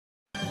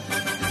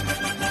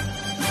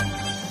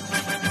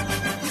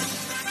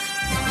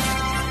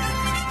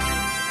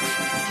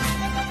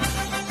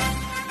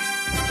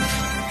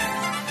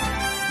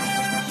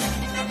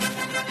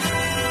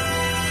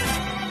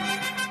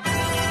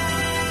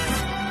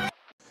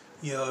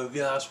Yo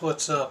guys,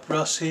 what's up?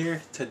 Russ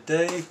here.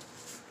 Today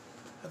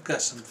I've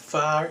got some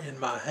fire in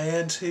my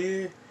hands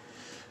here.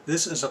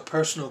 This is a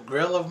personal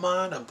grail of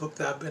mine, a book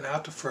that I've been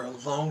after for a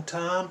long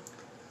time,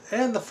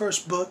 and the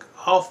first book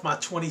off my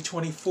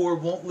 2024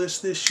 want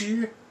list this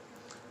year.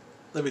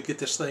 Let me get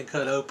this thing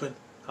cut open.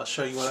 I'll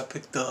show you what I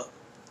picked up.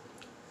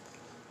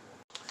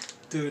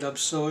 Dude, I'm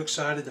so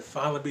excited to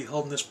finally be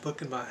holding this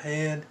book in my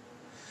hand.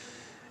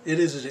 It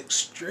is an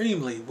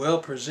extremely well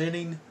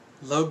presenting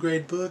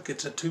low-grade book.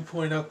 It's a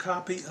 2.0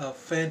 copy of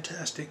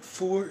Fantastic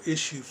Four,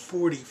 issue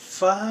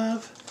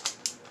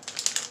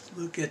 45.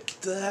 Look at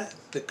that.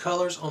 The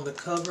colors on the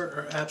cover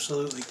are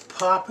absolutely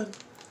popping.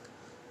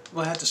 I'm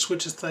going to have to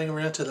switch this thing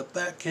around to the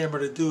back camera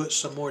to do it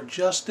some more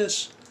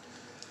justice.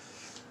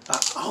 I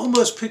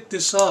almost picked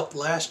this up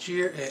last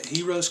year at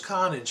Heroes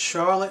Con in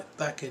Charlotte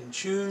back in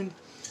June,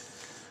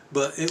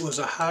 but it was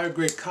a higher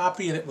grade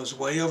copy and it was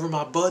way over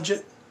my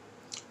budget.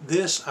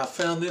 I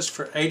found this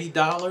for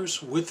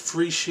 $80 with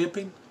free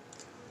shipping.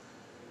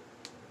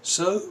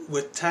 So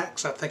with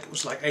tax, I think it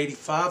was like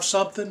 85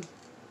 something.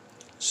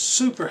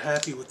 Super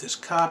happy with this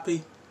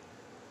copy.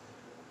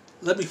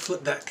 Let me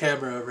flip that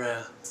camera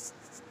around.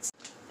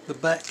 The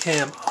back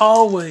cam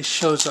always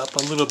shows up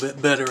a little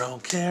bit better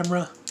on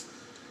camera.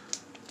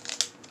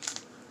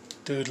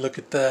 Dude, look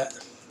at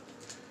that.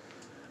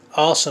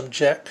 Awesome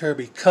Jack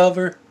Kirby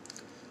cover.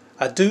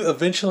 I do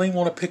eventually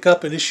want to pick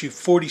up an issue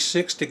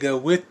 46 to go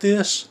with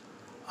this.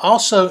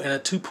 Also in a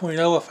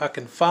 2.0 if I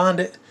can find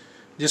it,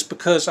 just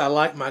because I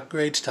like my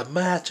grades to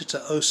match. It's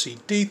an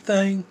OCD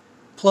thing.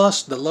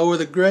 Plus, the lower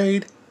the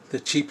grade, the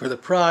cheaper the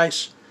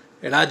price.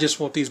 And I just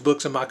want these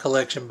books in my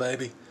collection,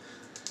 baby.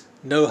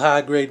 No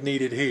high grade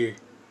needed here.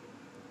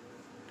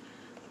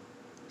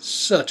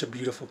 Such a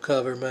beautiful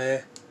cover,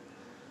 man.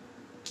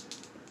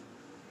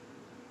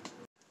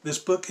 This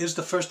book is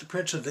the first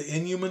appearance of the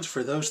Inhumans,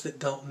 for those that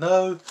don't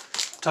know. I'm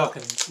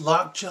talking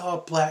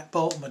Lockjaw, Black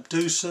Bolt,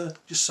 Medusa,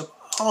 just some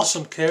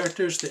awesome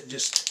characters that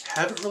just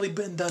haven't really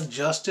been done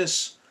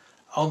justice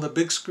on the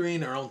big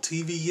screen or on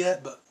TV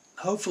yet, but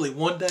hopefully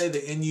one day the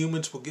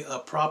Inhumans will get a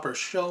proper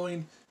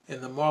showing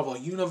in the Marvel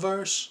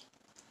Universe.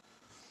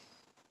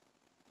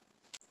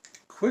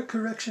 Quick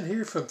correction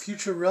here from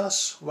Future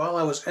Russ. While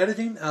I was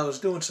editing, I was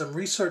doing some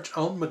research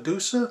on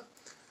Medusa,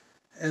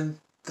 and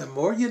the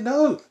more you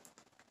know.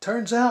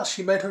 Turns out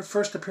she made her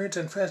first appearance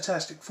in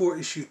Fantastic Four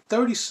issue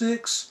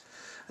 36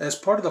 as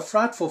part of the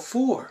Frightful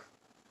Four.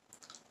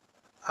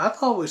 I've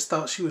always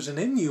thought she was an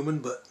Inhuman,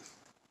 but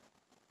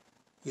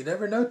you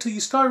never know till you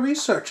start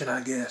researching,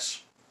 I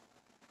guess.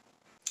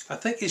 I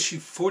think issue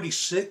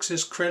 46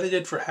 is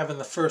credited for having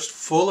the first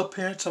full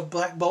appearance of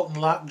Black Bolt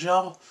and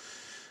Lockjaw,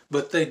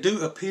 but they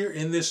do appear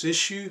in this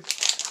issue.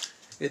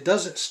 It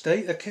doesn't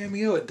state a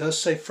cameo, it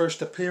does say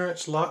first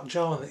appearance,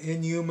 Lockjaw and the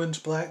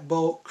Inhumans, Black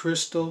Bolt,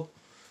 Crystal.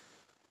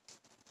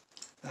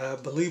 I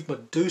believe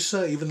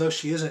Medusa, even though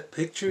she isn't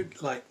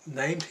pictured, like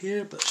named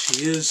here, but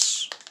she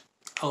is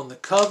on the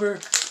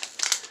cover.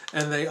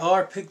 And they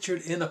are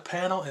pictured in a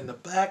panel in the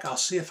back. I'll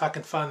see if I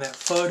can find that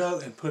photo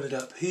and put it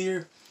up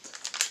here.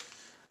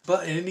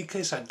 But in any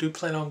case, I do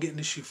plan on getting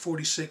issue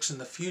 46 in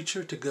the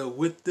future to go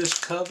with this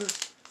cover.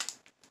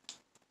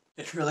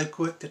 It's really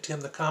quick to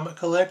Tim the Comic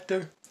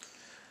Collector.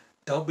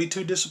 Don't be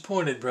too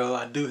disappointed, bro.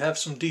 I do have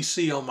some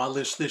DC on my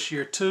list this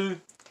year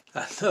too.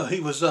 I know he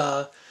was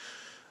a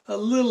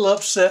little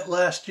upset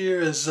last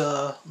year as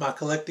my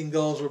collecting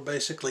goals were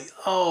basically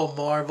all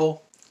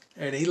Marvel,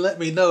 and he let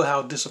me know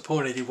how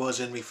disappointed he was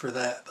in me for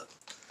that. But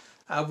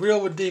I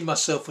will redeem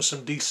myself with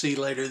some DC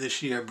later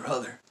this year,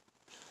 brother.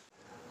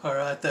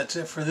 Alright, that's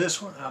it for this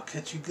one. I'll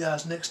catch you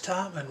guys next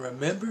time, and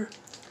remember,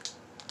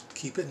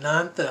 keep it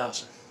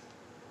 9,000.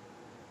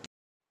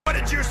 What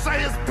did you say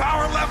his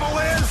power level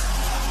is?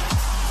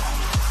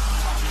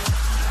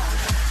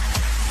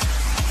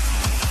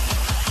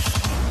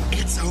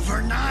 It's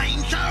over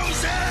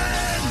 9,000!